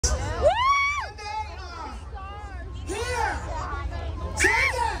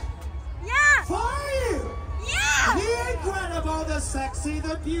sexy,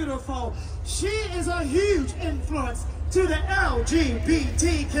 the beautiful. She is a huge influence to the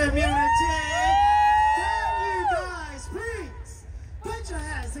LGBT community. Can you guys please put your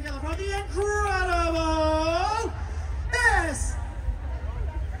hands together for the incredible Miss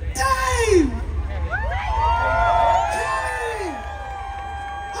Dave!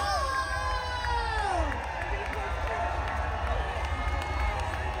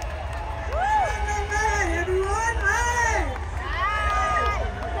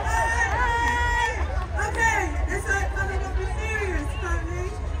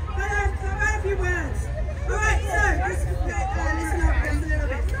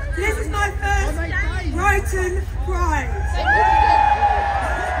 Brighton Pride.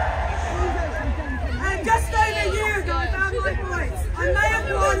 And just over a year ago I found my voice. I may have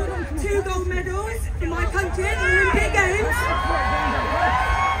won 2 gold medals for my country at the Olympic Games.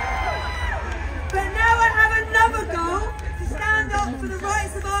 But now I have another goal to stand up for the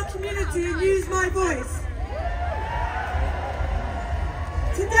rights of our community and use my voice.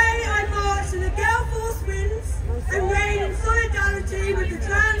 Today I marched in the Gale Force Winds and reign in solidarity with the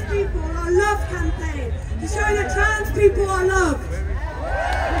trans people are loved campaign to show that trans people are loved.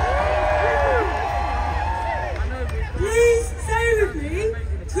 Please say with me,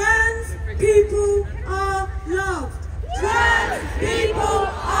 trans people are loved. Trans people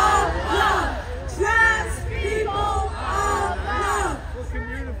are loved. Trans people are loved. Keep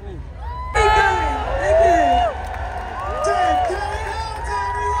going. Thank you. Dave Kelly Holmes,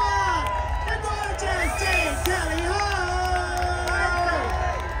 everyone! The gorgeous Dave Kelly Holmes!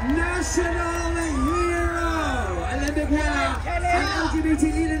 National hero, Olympic winner.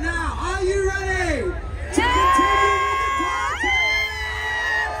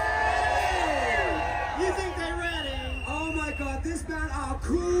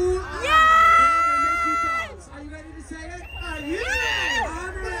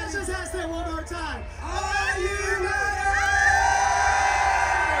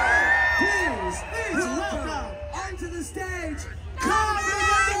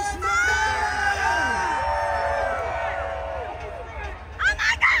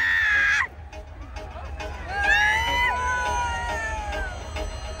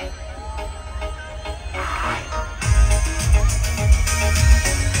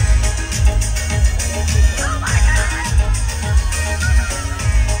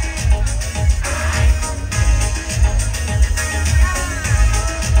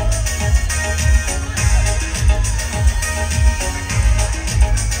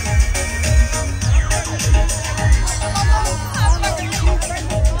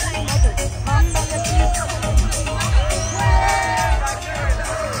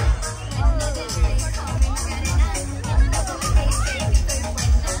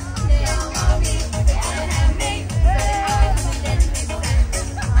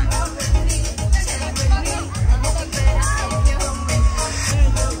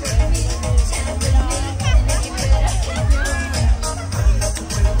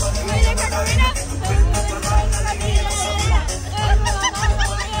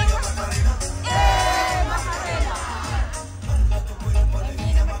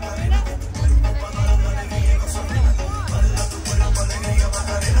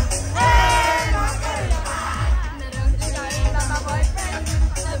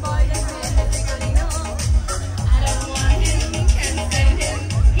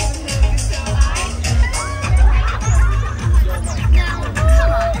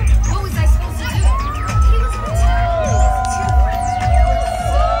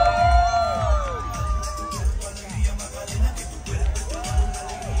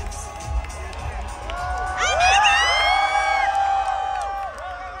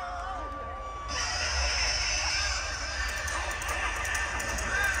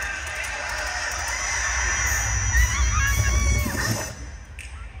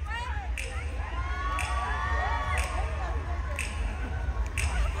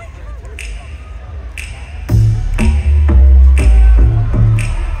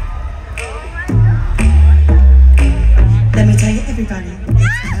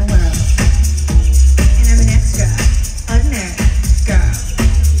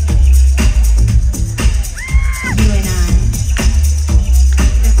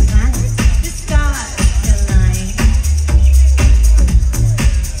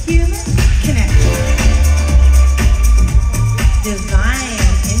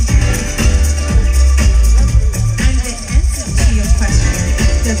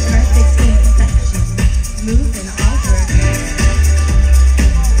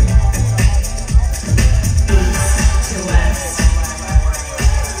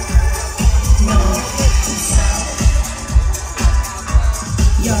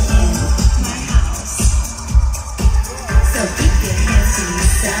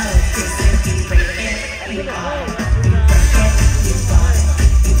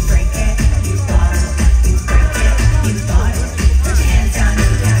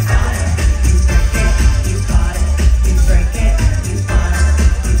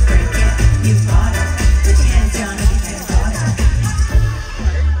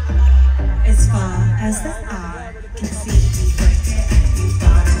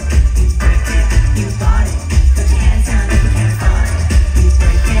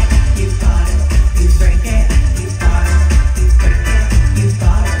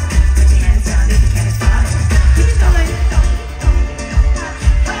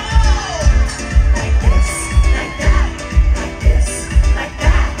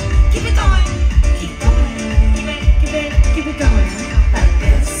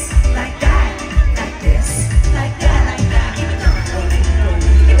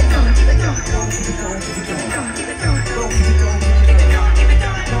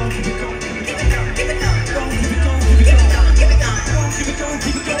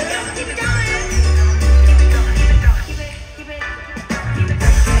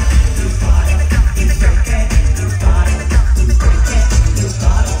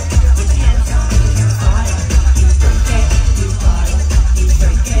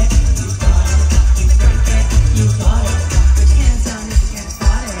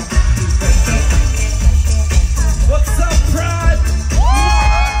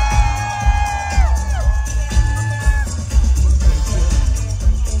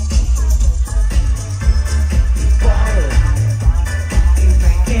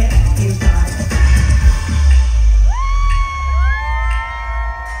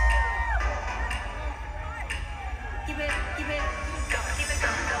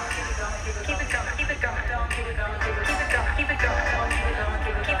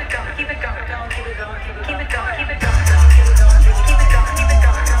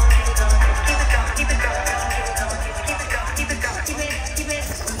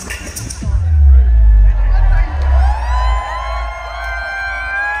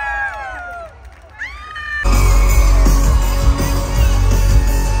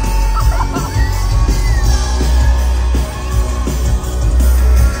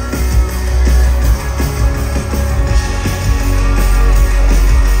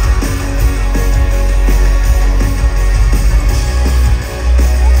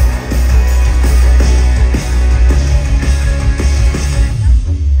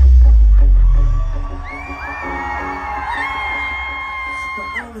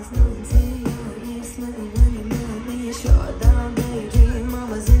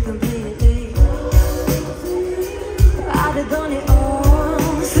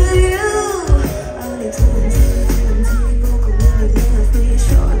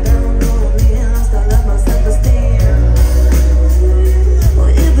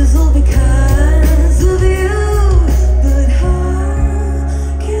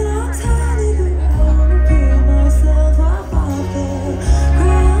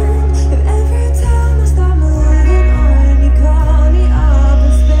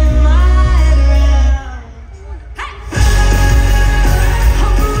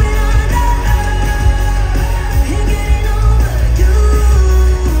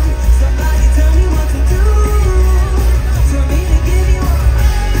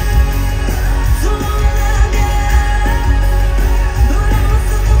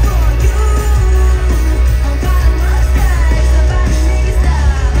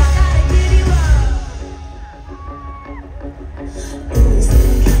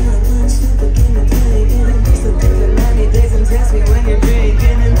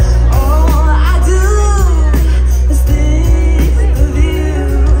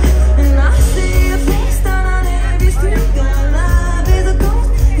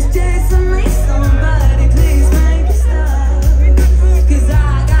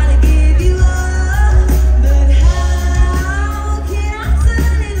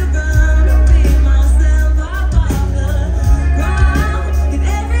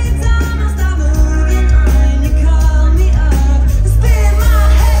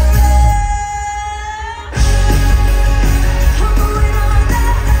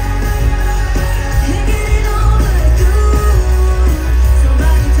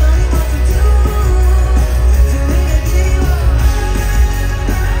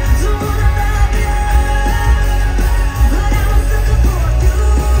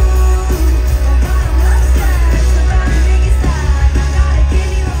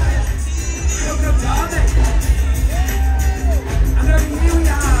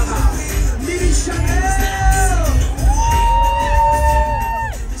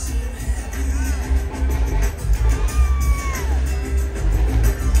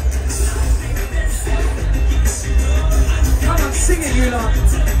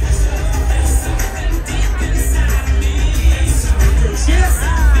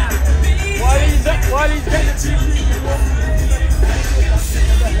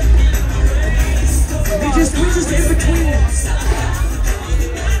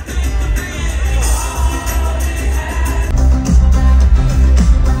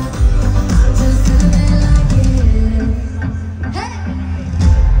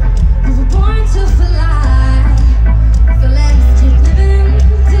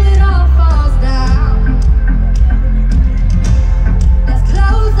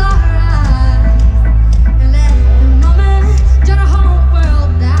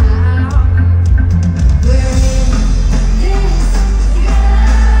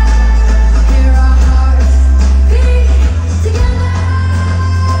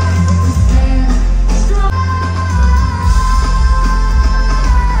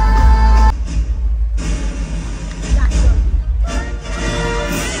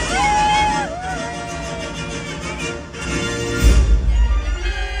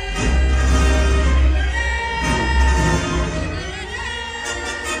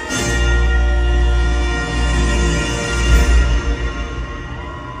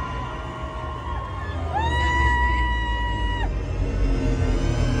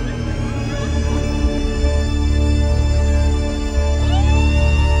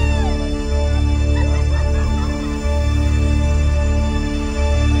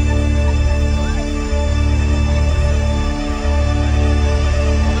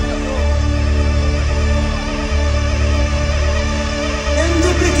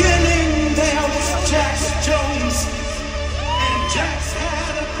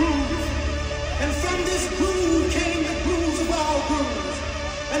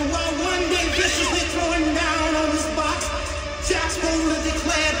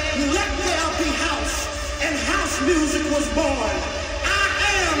 music was born. I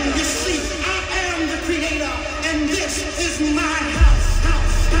am, you see, I am the creator, and this is my house.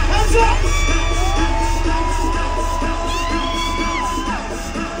 Hands up!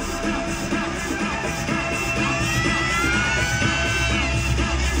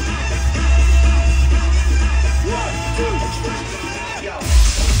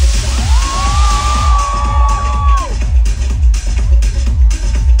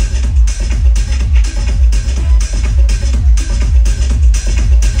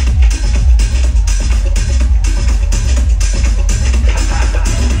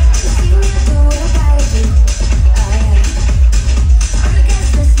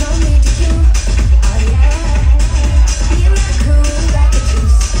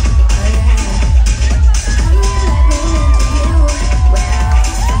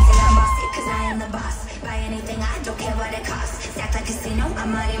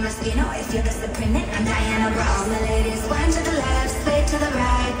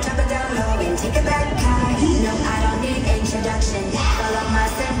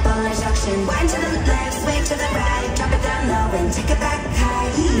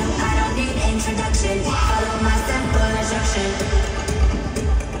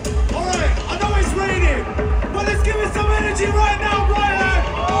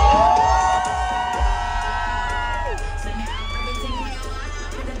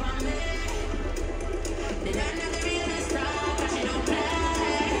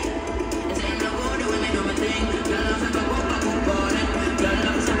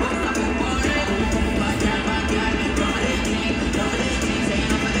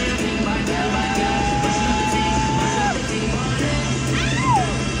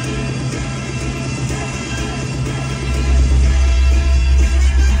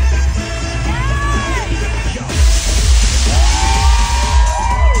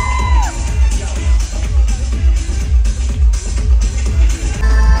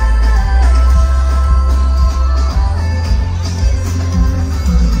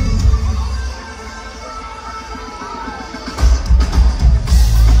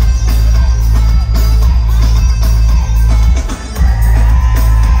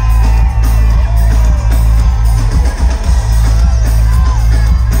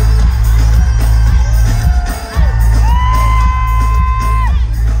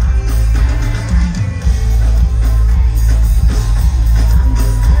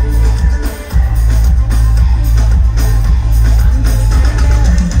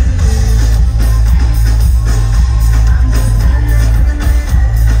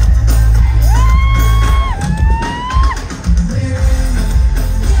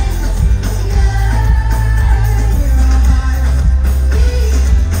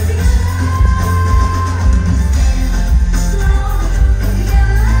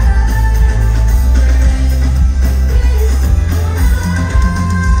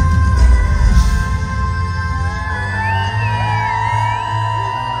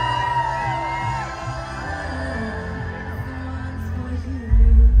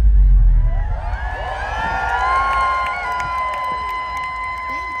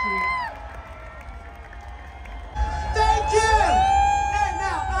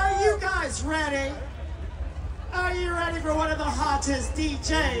 Ready? Are you ready for one of the hottest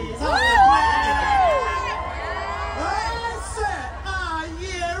DJs on the planet? Listen, are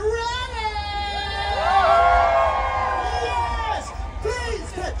you ready? Yes!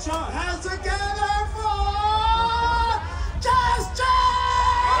 Please put your hands together for Just Jay!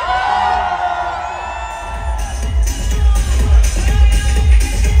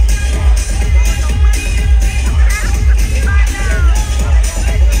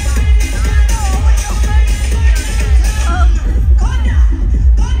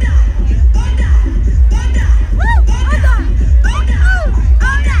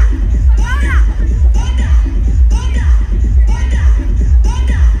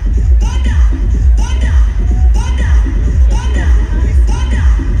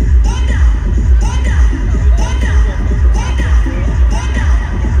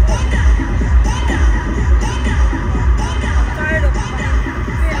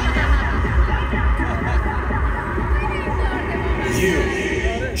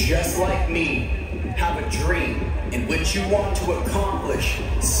 Just like me, have a dream in which you want to accomplish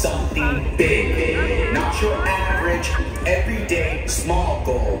something big. Not your average, everyday, small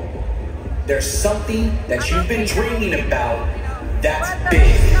goal. There's something that you've been dreaming about that's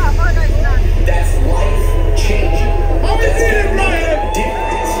big. That's life-changing. That's gonna make a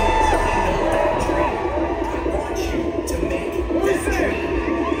difference. I know that dream. I want you to make this dream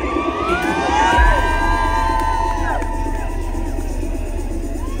become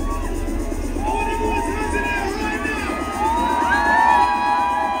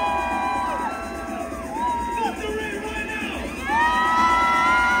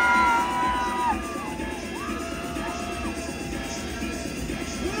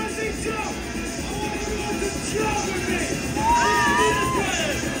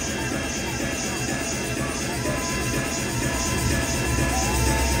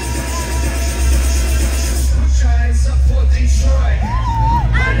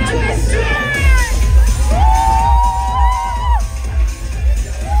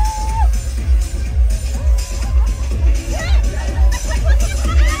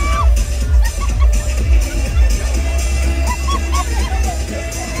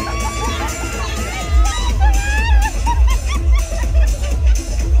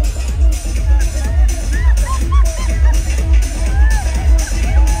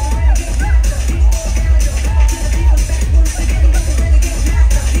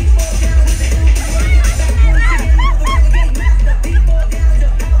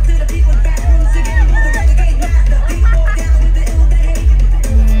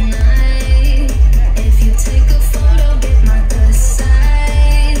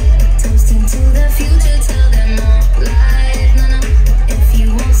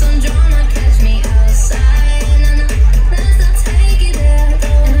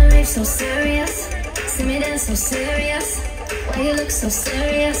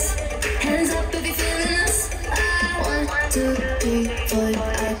say yes. Hands up if you're feeling us. 1, 2, 3, 4.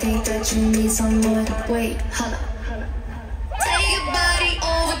 I think that you need some more. Wait, holla. Take your body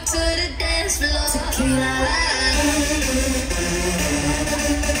over to the dance floor. Tequila.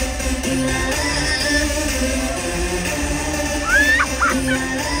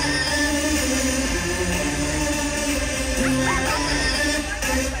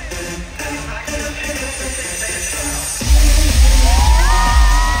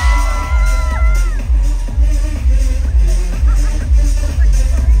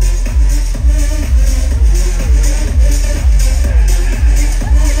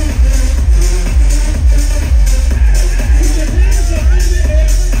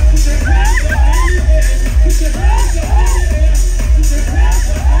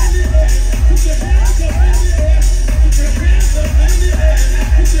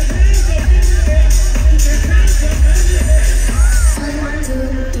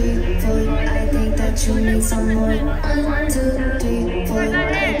 Some more. 1, 2, 3, 4.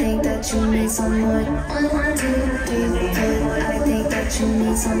 I think that you need some more. 1, 2, 3, 4. I think that you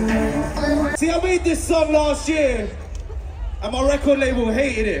need some more. See, I made this song last year, and my record label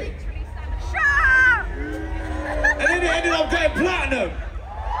hated it. And then it ended up getting platinum.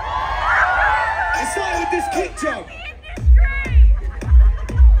 It started with this kick drum.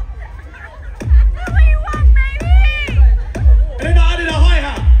 And then I added a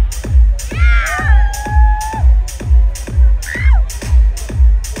hi-hat.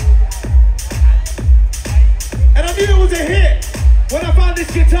 And I knew it was a hit when I found this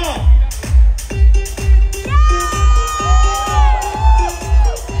guitar.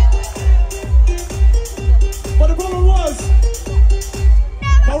 But the problem was,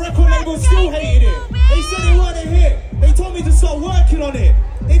 my record label still hated it. They said it wasn't a hit.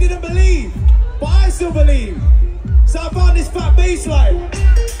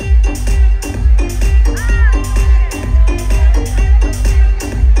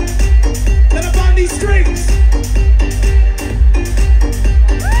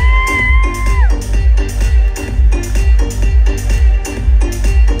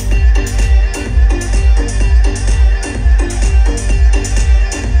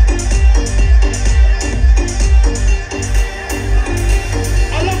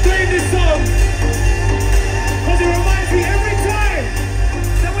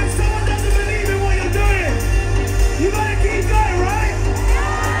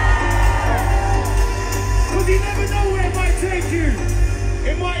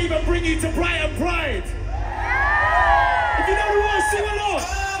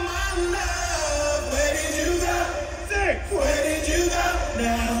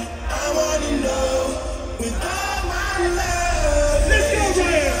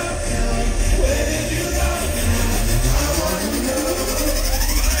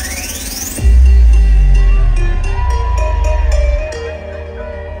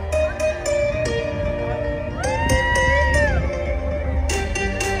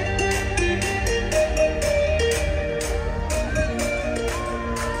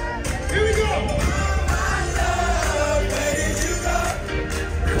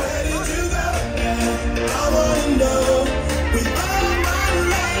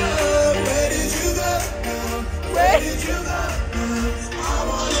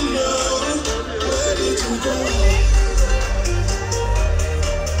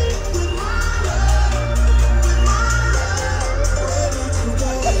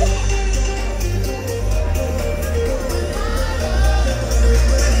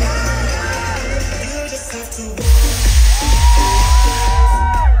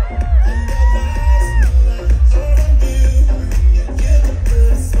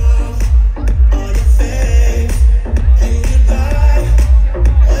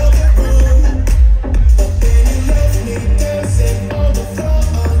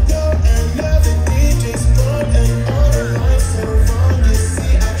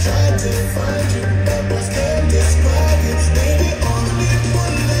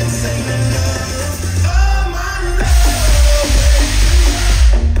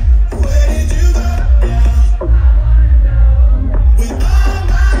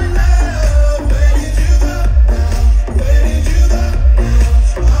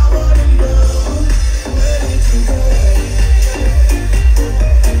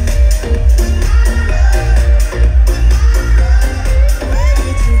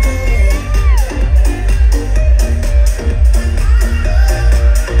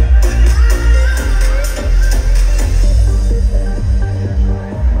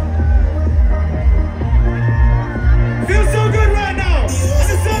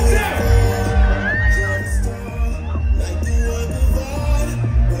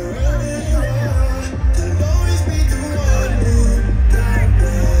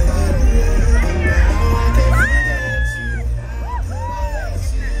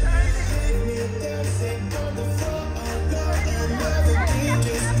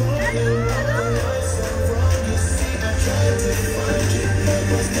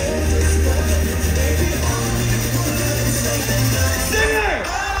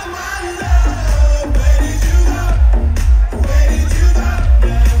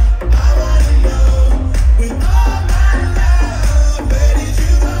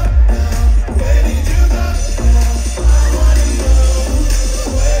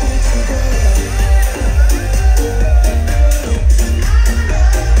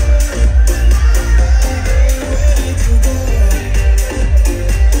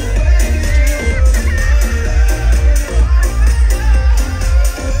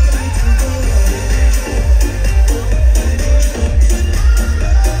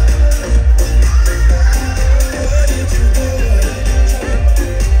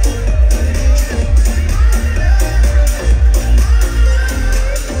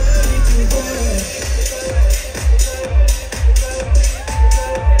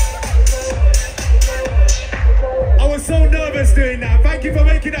 Everyone's doing that. Thank you for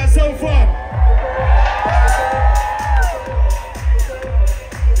making that so fun.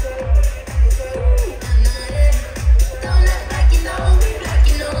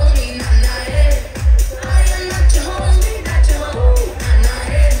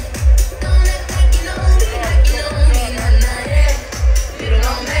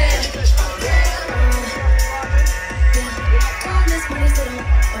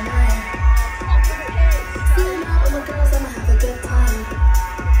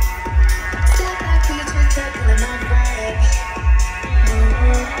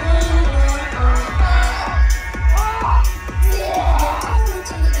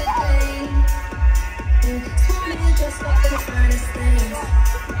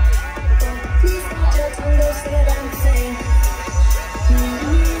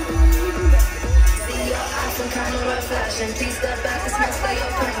 Please step back, this must stay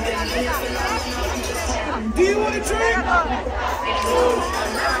open. Been here for long, I'm just Do you want to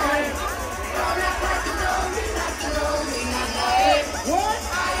drink?